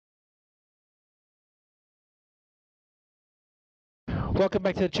Welcome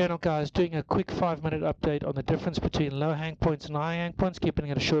back to the channel, guys. Doing a quick 5-minute update on the difference between low hang points and high hang points, keeping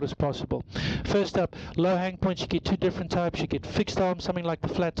it as short as possible. First up, low hang points, you get two different types. You get fixed arms, something like the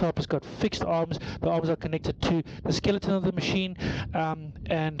flat top has got fixed arms. The arms are connected to the skeleton of the machine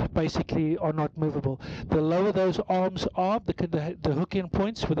and basically are not movable. The lower those arms are, the hook end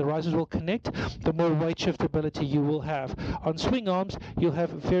points where the risers will connect, the more weight shiftability you will have. On swing arms, you'll have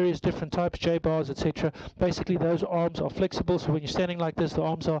various different types, J-bars, etc. Basically, those arms are flexible, so when you're standing like this, the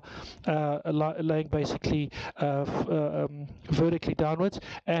arms are laying basically vertically downwards,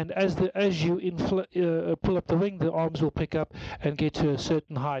 and as you pull up the wing, the arms will pick up and get to a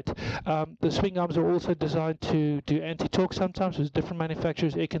certain height. The swing arms are also designed to do anti-torque sometimes. There's different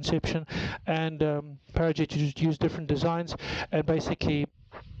manufacturers, Air Conception and Parajet use different designs, and basically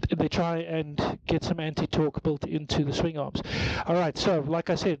they try and get some anti-torque built into the swing arms. Alright, so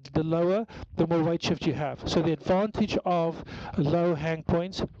like I said, the lower, the more weight shift you have. So the advantage of low hang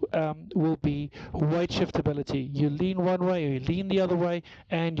points will be weight shiftability. You lean one way or you lean the other way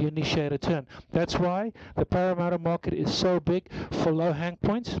and you initiate a turn. That's why the paramotor market is so big for low hang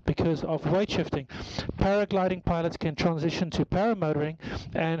points, because of weight shifting. Paragliding pilots can transition to paramotoring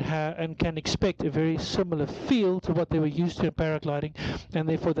and can expect a very similar feel to what they were used to in paragliding, and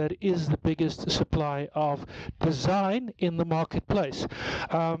therefore that is the biggest supply of design in the marketplace.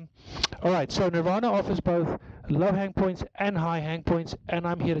 Alright, so Nirvana offers both low hang points and high hang points, and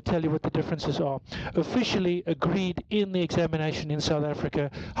I'm here to tell you what the differences are. Officially agreed in the examination in South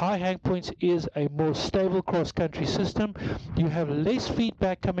Africa, high hang points is a more stable cross-country system. You have less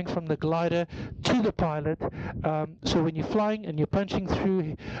feedback coming from the glider to the pilot, so when you're flying and you're punching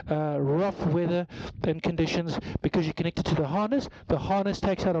through rough weather and conditions, because you're connected to the harness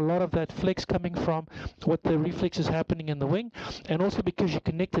takes out a lot of that flex coming from what the reflex is happening in the wing, and also because you're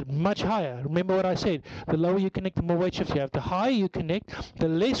connected much higher. Remember what I said, the lower you connect, the more weight shift you have. The higher you connect, the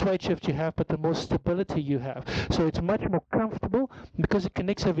less weight shift you have, but the more stability you have. So it's much more comfortable because it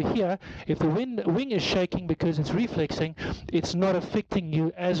connects over here. If the wing is shaking because it's reflexing, it's not affecting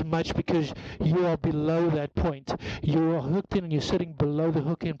you as much because you are below that point. You are hooked in and you're sitting below the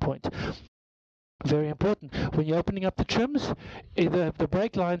hook in point. Very important. When you're opening up the trims, either the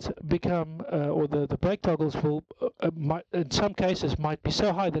brake lines become, or the brake toggles will, in some cases, might be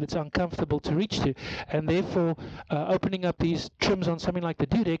so high that it's uncomfortable to reach to, and therefore opening up these trims on something like the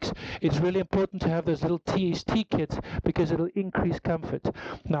Dudex, it's really important to have those little TST kits because it'll increase comfort.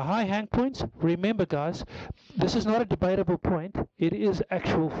 Now, high hang points, remember guys, this is not a debatable point. It is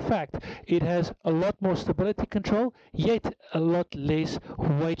actual fact. It has a lot more stability control, yet a lot less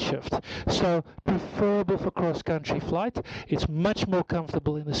weight shift. So preferable for cross-country flight. It's much more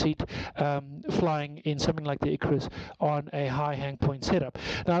comfortable in the seat flying in something like the Icarus on a high hang point setup.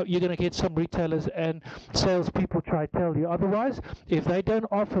 Now, you're going to get some retailers and salespeople try to tell you otherwise. If they don't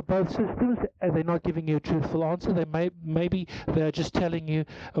offer both systems and they're not giving you a truthful answer, maybe they're just telling you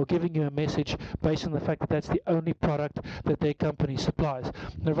or giving you a message based on the fact that that's the only product that their company supplies.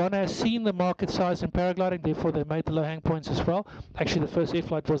 Nirvana has seen the market size in paragliding, therefore they made the low hang points as well. Actually, the first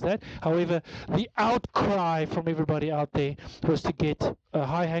F-Flight was that. However, the outcry from everybody out there was to get a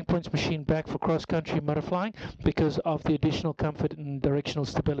high hang points machine back for cross-country motor flying because of the additional comfort and directional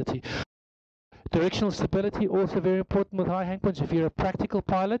stability. Directional stability also very important with high hang points. If you're a practical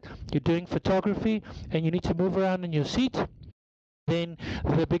pilot, you're doing photography and you need to move around in your seat, then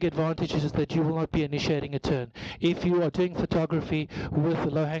the big advantage is that you will not be initiating a turn. If you are doing photography with a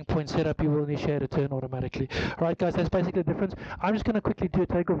low hang point setup, you will initiate a turn automatically. Alright guys, that's basically the difference. I'm just going to quickly do a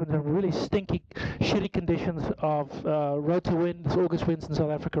takeoff in some really stinky, shitty conditions of rotor winds, August winds in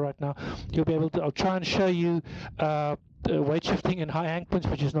South Africa right now. You'll be able to, I'll try and show you weight shifting and high hang points,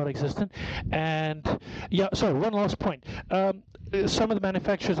 which is not existent. And yeah, sorry, one last point. Some of the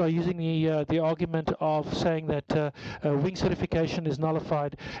manufacturers are using the argument of saying that wing certification is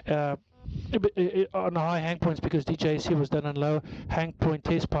nullified on high hang points because DJC was done on low hang point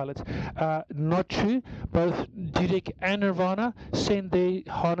test pilots. Not true. Both Dudek and Nirvana send their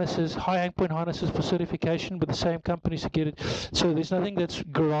harnesses, high hang point harnesses, for certification with the same companies to get it. So there's nothing that's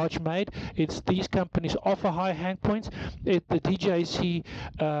garage made. It's these companies offer high hang points.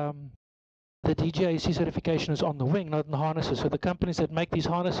 The DJAC certification is on the wing, not in the harnesses. So the companies that make these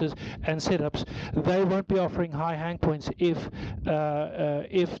harnesses and setups, they won't be offering high hang points if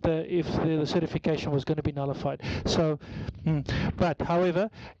the certification was going to be nullified. So, but however,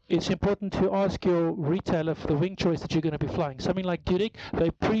 it's important to ask your retailer for the wing choice that you're going to be flying. Something like Dudek,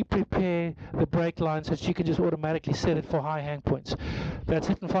 they pre-prepare the brake lines so that you can just automatically set it for high hang points. That's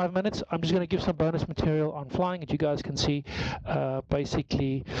it in 5 minutes. I'm just going to give some bonus material on flying that you guys can see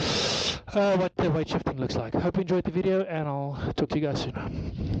basically what the weight shifting looks like. Hope you enjoyed the video, and I'll talk to you guys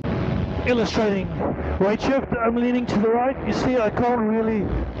soon. Illustrating weight shift, I'm leaning to the right. You see I can't really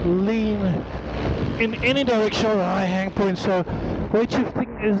lean in any direction on a high hang point, so weight shifting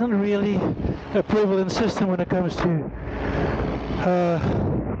isn't really a prevalent system when it comes to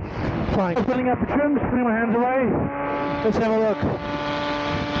flying. I'm putting up the trims, putting my hands away. Let's have a look.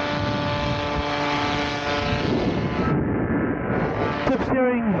 Tip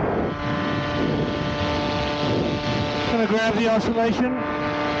steering. Gonna grab the oscillation.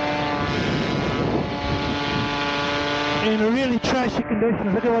 In really trashy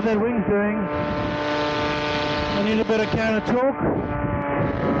conditions, look at what that wing's doing. I need a bit of counter torque.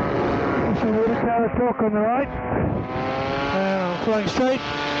 Some water counter torque on the right. And I'm flying straight.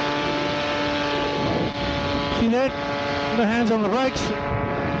 See that? The hands on the brakes.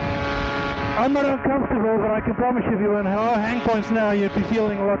 I'm not uncomfortable, but I can promise you if you were in high hang points now, you'd be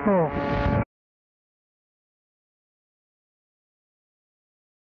feeling a lot more.